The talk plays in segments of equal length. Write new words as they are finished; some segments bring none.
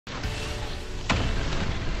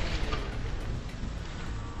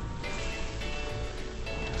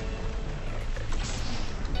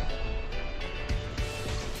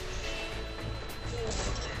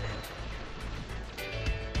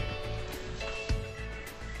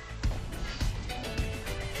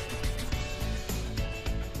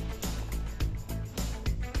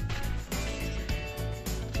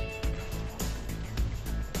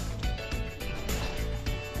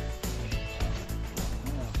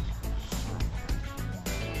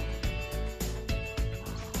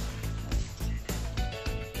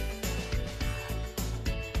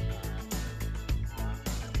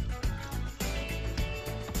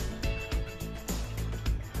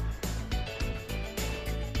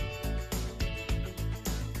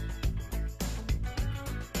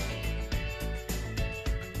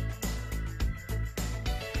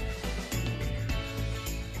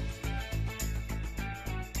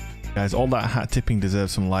Guys, all that hat tipping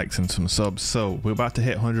deserves some likes and some subs. So we're about to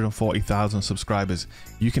hit 140,000 subscribers.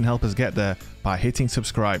 You can help us get there by hitting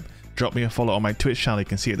subscribe. Drop me a follow on my Twitch channel. You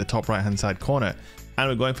can see it at the top right hand side corner. And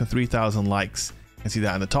we're going for 3,000 likes. You can see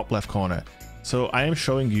that in the top left corner. So I am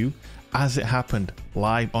showing you as it happened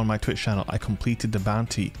live on my Twitch channel. I completed the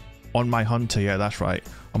bounty on my hunter. Yeah, that's right.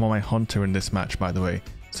 I'm on my hunter in this match, by the way.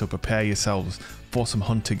 So prepare yourselves for some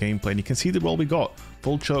hunter gameplay. And you can see the role we got.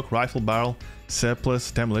 Full choke, rifle barrel,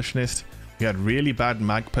 surplus, demolitionist. We had really bad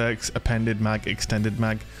mag perks, appended mag, extended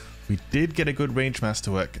mag. We did get a good range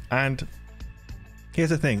masterwork. And here's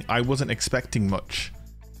the thing, I wasn't expecting much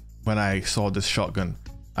when I saw this shotgun.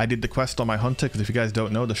 I did the quest on my hunter because if you guys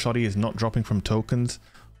don't know, the shotty is not dropping from tokens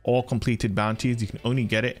or completed bounties. You can only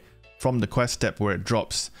get it from the quest step where it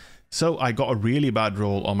drops. So I got a really bad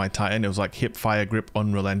roll on my Titan. It was like hip, fire, grip,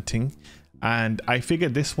 unrelenting. And I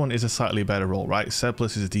figured this one is a slightly better roll, right?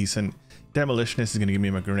 Surplus is decent. Demolitionist is going to give me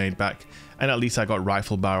my grenade back. And at least I got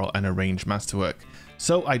rifle barrel and a range masterwork.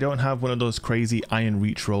 So I don't have one of those crazy iron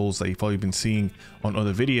reach rolls that you've probably been seeing on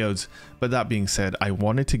other videos. But that being said, I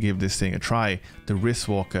wanted to give this thing a try, the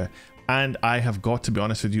Riiswalker. And I have got to be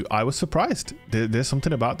honest with you, I was surprised. There's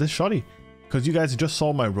something about this shotty. Because you guys just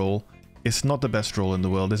saw my roll. It's not the best roll in the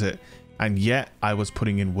world, is it? And yet I was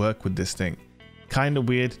putting in work with this thing. Kind of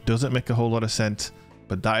weird, doesn't make a whole lot of sense,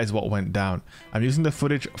 but that is what went down. I'm using the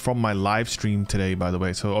footage from my live stream today, by the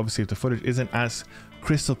way. So obviously if the footage isn't as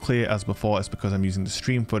crystal clear as before, it's because I'm using the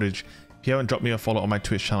stream footage. If you haven't dropped me a follow on my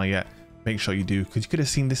Twitch channel yet, make sure you do, because you could have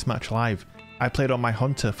seen this match live. I played on my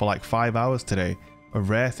hunter for like 5 hours today, a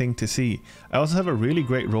rare thing to see. I also have a really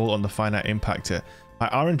great roll on the finite impactor. My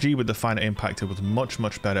RNG with the finite impactor was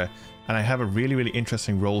much better, and I have a really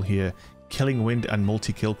interesting roll here. Killing Wind and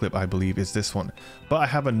multi-kill clip, I believe, is this one. But I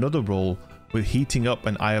have another roll with Heating Up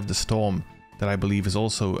and Eye of the Storm that I believe is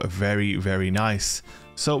also very nice.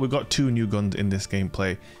 So we've got 2 new guns in this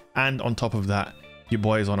gameplay, and on top of that, your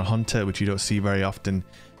boy is on a hunter, which you don't see very often.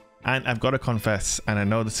 And I've got to confess, and I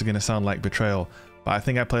know this is going to sound like betrayal, but I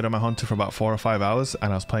think I played on my hunter for about 4 or 5 hours,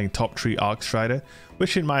 and I was playing top tree Arc Strider,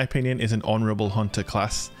 which in my opinion is an honorable hunter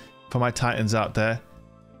class. For my Titans out there,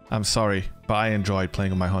 I'm sorry, but I enjoyed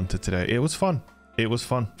playing on my hunter today. It was fun. It was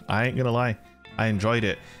fun. I ain't gonna lie. I enjoyed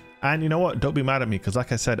it. And you know what? Don't be mad at me, because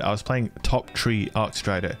like I said, I was playing top tree Arc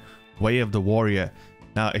Strider, Way of the Warrior.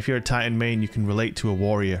 Now, if you're a Titan main, you can relate to a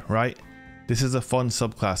warrior, right? This is a fun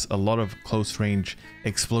subclass, a lot of close range,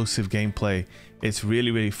 explosive gameplay. It's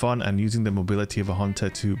really fun, and using the mobility of a hunter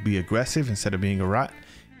to be aggressive instead of being a rat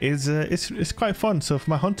is it's quite fun. So for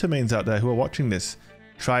my hunter mains out there who are watching this,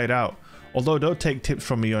 try it out. Although don't take tips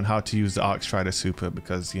from me on how to use the Arc Strider super,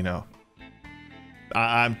 because you know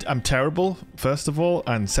I'm terrible, first of all,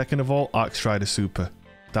 and second of all, Arc Strider super.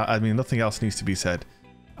 That, I mean, nothing else needs to be said.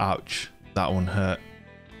 Ouch, that one hurt.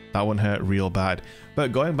 That one hurt real bad.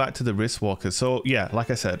 But going back to the Riiswalker, so yeah, like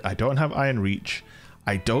I said, I don't have Iron Reach.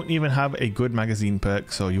 I don't even have a good magazine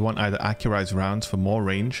perk, so you want either Accurized rounds for more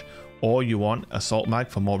range, or you want Assault Mag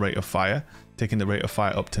for more rate of fire, taking the rate of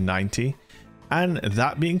fire up to 90. And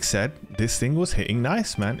that being said, this thing was hitting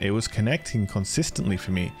nice, man. It was connecting consistently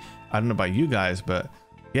for me. I don't know about you guys, but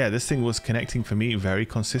yeah, this thing was connecting for me very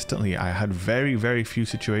consistently. I had very few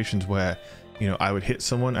situations where, you know, I would hit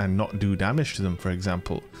someone and not do damage to them, for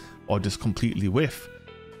example, or just completely whiff.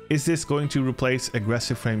 Is this going to replace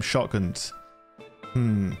aggressive frame shotguns?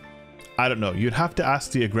 I don't know. You'd have to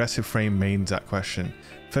ask the aggressive frame mains that question.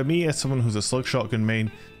 For me, as someone who's a slug shotgun main,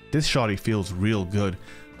 this shotty feels real good.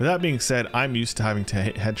 With that being said, I'm used to having to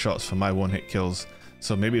hit headshots for my one-hit kills,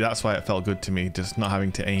 so maybe that's why it felt good to me, just not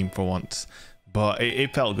having to aim for once. But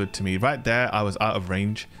it felt good to me. Right there, I was out of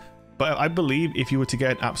range. But I believe if you were to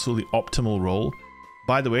get an absolutely optimal roll,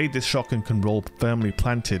 by the way, this shotgun can roll firmly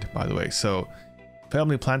planted, by the way, so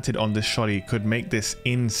firmly planted on this shotty could make this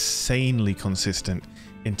insanely consistent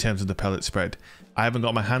in terms of the pellet spread. I haven't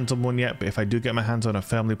got my hands on one yet, but if I do get my hands on a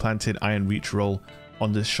firmly planted Iron Reach roll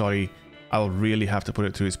on this shotty, I'll really have to put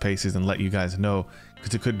it through its paces and let you guys know,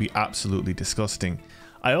 because it could be absolutely disgusting.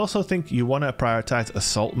 I also think you want to prioritize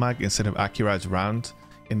Assault Mag instead of Accurized round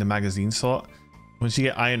in the magazine slot. Once you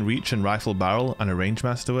get Iron Reach and Rifle Barrel and a range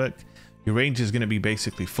masterwork, your range is going to be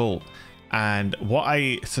basically full. And what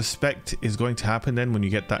I suspect is going to happen then when you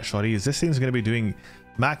get that shotty is this thing's going to be doing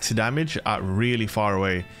max damage at really far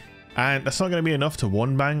away. And that's not going to be enough to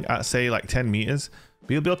one bang at say like 10 meters,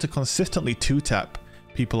 but you'll be able to consistently 2-tap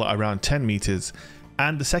people at around 10 meters.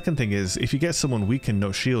 And the second thing is, if you get someone weak and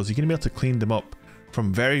no shields, you're going to be able to clean them up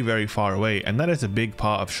from very far away. And that is a big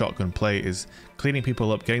part of shotgun play, is cleaning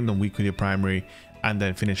people up, getting them weak with your primary, and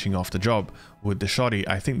then finishing off the job with the shotty.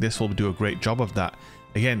 I think this will do a great job of that.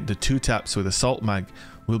 Again, the 2-taps with Assault Mag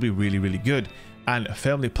will be really, really good. And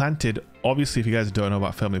firmly planted, obviously, if you guys don't know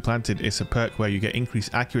about firmly planted, it's a perk where you get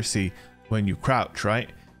increased accuracy when you crouch, right?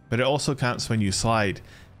 But it also counts when you slide.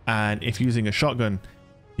 And if using a shotgun,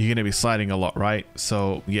 you're going to be sliding a lot, right?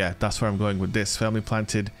 So yeah, that's where I'm going with this. Firmly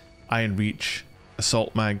planted, iron reach,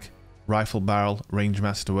 assault mag, rifle barrel, range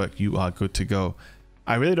masterwork, you are good to go.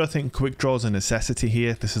 I really don't think quick draw is a necessity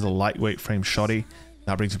here. This is a lightweight frame shoddy.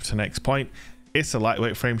 That brings us to the next point. It's a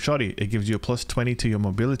lightweight frame shoddy. It gives you a plus 20 to your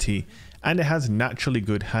mobility, and it has naturally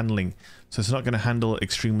good handling. So it's not going to handle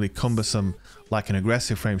extremely cumbersome like an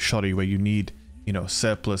aggressive frame shoddy where you need, you know,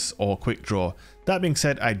 surplus or quick draw. That being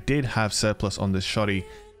said, I did have surplus on this shoddy,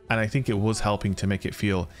 and I think it was helping to make it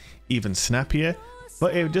feel even snappier,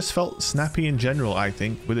 but it just felt snappy in general. I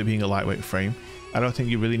think with it being a lightweight frame, I don't think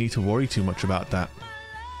you really need to worry too much about that.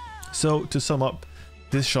 So to sum up,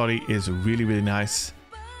 this shoddy is really, really nice.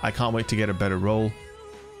 I can't wait to get a better roll.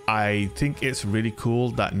 I think it's really cool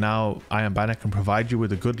that now Iron Banner can provide you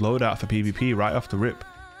with a good loadout for PvP right off the rip.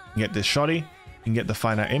 You can get this shoddy, you can get the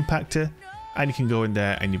finite impactor, and you can go in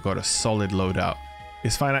there and you've got a solid loadout.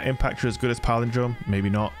 Is finite impactor as good as palindrome? Maybe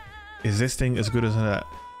not. Is this thing as good as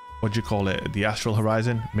what do you call it, the astral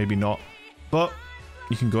horizon? Maybe not. But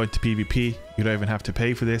you can go into PvP, you don't even have to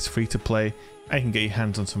pay for this, free to play, and you can get your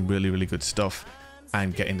hands on some really, really good stuff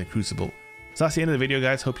and get in the crucible. So that's the end of the video,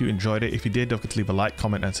 guys. Hope you enjoyed it. If you did, don't forget to leave a like,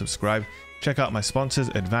 comment, and subscribe. Check out my sponsors,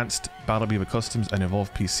 Advanced, Battle Beaver Customs, and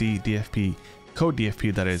Evolve PC, DFP, code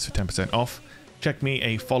DFP, that is, for 10% off. Check me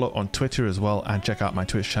a follow on Twitter as well, and check out my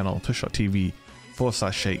Twitch channel,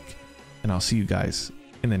 twitch.tv/shake. And I'll see you guys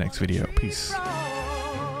in the next video. Peace.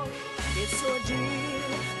 It's ordeal,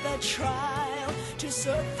 the trial to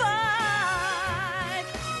survive.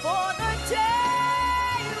 For the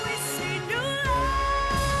day we see new light,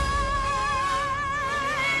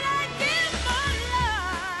 I give my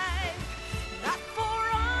life, not for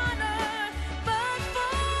honor, but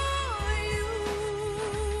for you.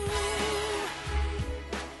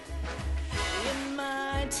 In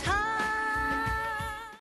my time